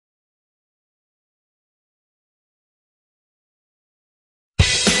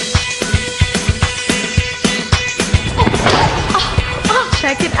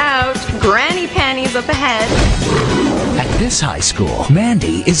Check it out. Granny panties up ahead. At this high school,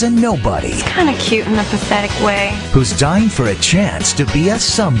 Mandy is a nobody Kind of cute in a pathetic way. who's dying for a chance to be a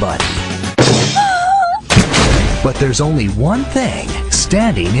somebody. But there's only one thing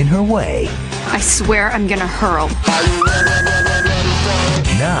standing in her way. I swear I'm gonna hurl.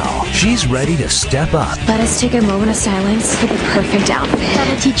 Now, she's ready to step up Let us take a moment of silence for the perfect outfit.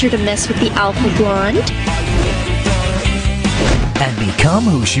 That'll teach her to mess with the alpha blonde. and become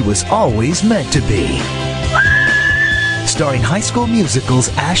who she was always meant to be. Starring High School Musical's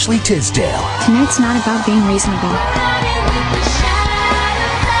Ashley Tisdale. Tonight's not about being reasonable.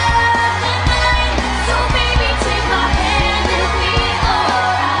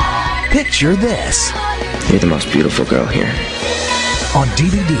 Picture this. You're the most beautiful girl here. On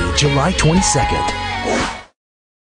DVD July 22nd.